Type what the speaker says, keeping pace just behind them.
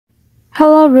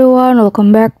Hello everyone,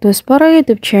 welcome back to Spotter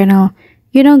YouTube channel.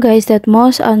 You know guys that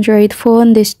most Android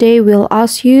phone this day will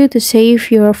ask you to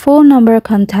save your phone number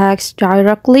contacts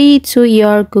directly to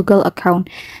your Google account.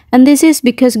 And this is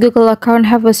because Google account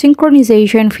have a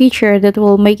synchronization feature that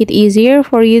will make it easier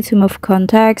for you to move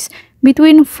contacts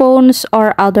between phones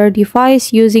or other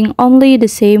device using only the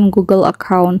same Google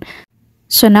account.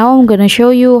 So now I'm gonna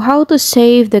show you how to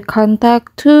save the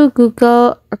contact to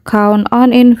Google account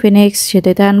on Infinix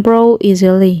GT10 Pro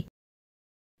easily.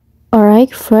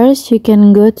 Alright, first you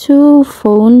can go to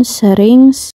phone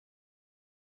settings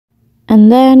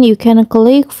and then you can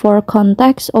click for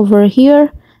contacts over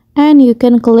here and you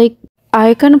can click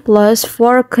icon plus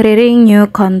for creating new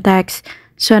contacts.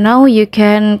 So now you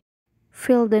can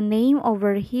fill the name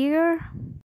over here.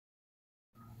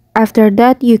 After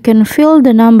that, you can fill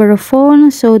the number of phone.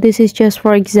 So this is just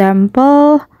for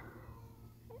example.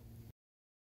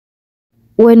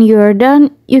 When you're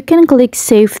done, you can click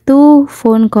save to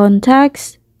phone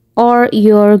contacts or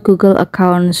your Google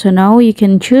account. So now you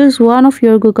can choose one of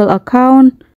your Google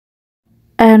account.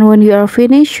 And when you are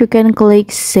finished, you can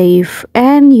click save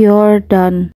and you're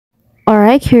done.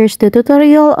 Alright, here's the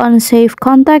tutorial on save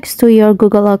contacts to your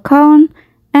Google account.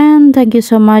 And thank you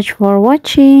so much for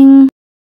watching.